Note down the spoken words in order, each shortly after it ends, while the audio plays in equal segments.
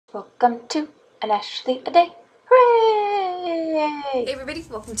Welcome to an Ashley a day. Hooray! Hey everybody,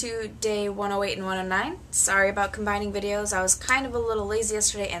 welcome to day 108 and 109. Sorry about combining videos. I was kind of a little lazy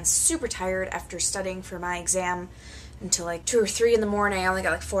yesterday and super tired after studying for my exam until like 2 or 3 in the morning. I only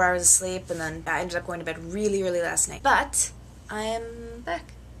got like 4 hours of sleep and then I ended up going to bed really early last night. But I am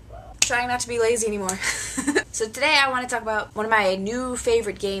back. Trying not to be lazy anymore. So today I want to talk about one of my new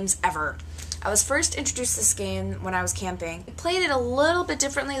favorite games ever. I was first introduced to this game when I was camping. I played it a little bit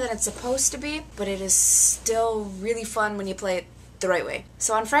differently than it's supposed to be, but it is still really fun when you play it the right way.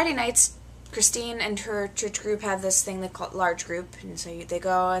 So on Friday nights, Christine and her church group have this thing they call large group, and so they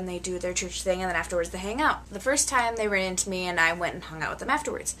go and they do their church thing, and then afterwards they hang out. The first time they ran into me and I went and hung out with them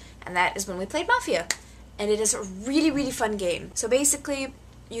afterwards, and that is when we played Mafia. And it is a really, really fun game. So basically,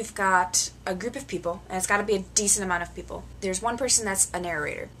 you've got a group of people, and it's got to be a decent amount of people. There's one person that's a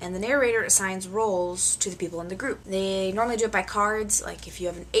narrator, and the narrator assigns roles to the people in the group. They normally do it by cards, like if you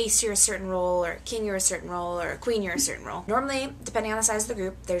have an ace, you're a certain role, or a king, you're a certain role, or a queen, you're a certain role. Normally, depending on the size of the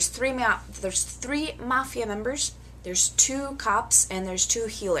group, there's three Mafia members, there's 2 cops, and there's 2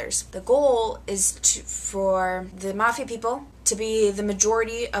 healers. The goal is for the Mafia people to be the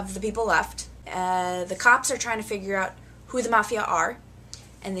majority of the people left. The cops are trying to figure out who the Mafia are,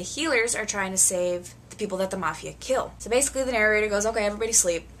 and the healers are trying to save the people that the Mafia kill. So basically the narrator goes, okay, everybody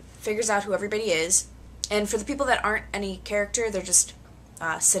sleep, figures out who everybody is, and for the people that aren't any character, they're just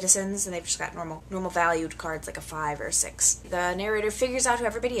citizens, and they've just got normal valued cards like a 5 or a 6. The narrator figures out who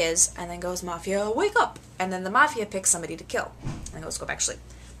everybody is, and then goes, Mafia, wake up! And then the Mafia picks somebody to kill, and then goes, go back to sleep.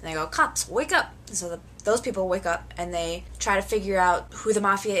 And they go, cops, wake up! And so those people wake up, and they try to figure out who the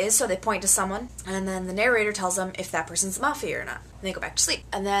Mafia is, so they point to someone, and then the narrator tells them if that person's the Mafia or not. And they go back to sleep.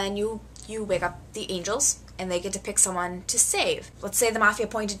 And then you wake up the angels, and they get to pick someone to save. Let's say the Mafia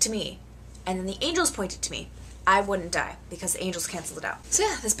pointed to me, and then the angels pointed to me. I wouldn't die, because the angels canceled it out. So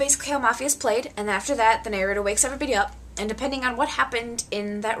yeah, that's basically how Mafia is played, and after that, the narrator wakes everybody up, and depending on what happened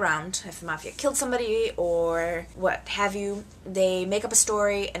in that round, if the Mafia killed somebody or what have you, they make up a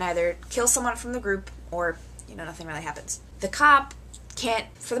story and either kill someone from the group or, nothing really happens. The cop can't,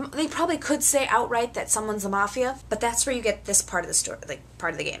 they probably could say outright that someone's the Mafia, but that's where you get this part of the story, like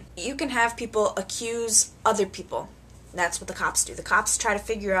part of the game. You can have people accuse other people. That's what the cops do. The cops try to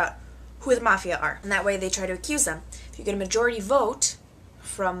figure out who the Mafia are, and that way they try to accuse them. If you get a majority vote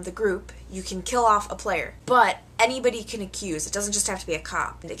from the group, you can kill off a player. But anybody can accuse. It doesn't just have to be a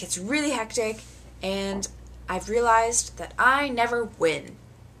cop. And it gets really hectic, and I've realized that I never win.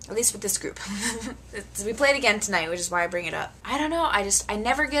 At least with this group. We played again tonight, which is why I bring it up. I don't know, I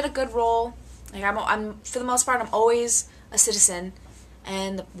never get a good roll. Like I'm for the most part, I'm always a citizen.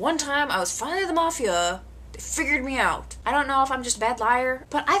 And one time I was finally the Mafia. They figured me out. I don't know if I'm just a bad liar,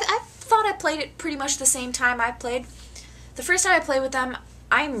 but I thought I played it pretty much the same time I played. The first time I played with them,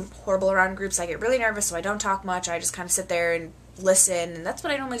 I'm horrible around groups. I get really nervous, so I don't talk much. I just kind of sit there and listen, and that's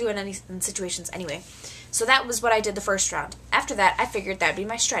what I normally do in situations anyway. So that was what I did the first round. After that, I figured that'd be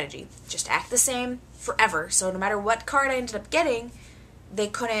my strategy. Just act the same forever, so no matter what card I ended up getting, they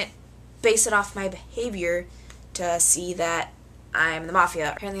couldn't base it off my behavior to see that I'm the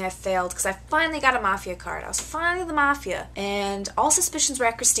Mafia. Apparently I failed because I finally got a Mafia card. I was finally the Mafia, and all suspicions were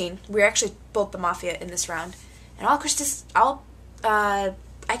at Christine. We were actually both the Mafia in this round. And all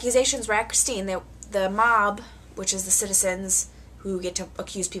accusations were at Christine. The mob, which is the citizens who get to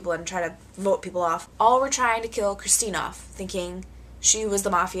accuse people and try to vote people off, all were trying to kill Christine off, thinking she was the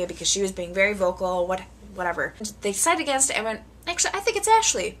Mafia because she was being very vocal, whatever. They decided against it and went, actually, I think it's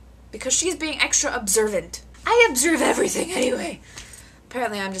Ashley, because she's being extra observant. I observe everything anyway.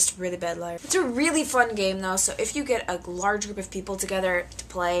 Apparently I'm just a really bad liar. It's a really fun game though, so if you get a large group of people together to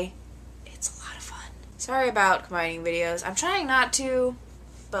play, it's a lot of fun. Sorry about combining videos. I'm trying not to,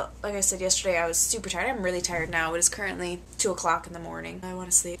 but like I said yesterday, I was super tired. I'm really tired now. It is currently 2 o'clock in the morning. I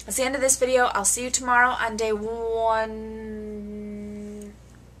want to sleep. That's the end of this video. I'll see you tomorrow on day 110.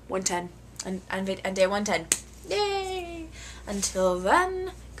 On day 110. Yay! Until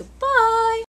then, goodbye!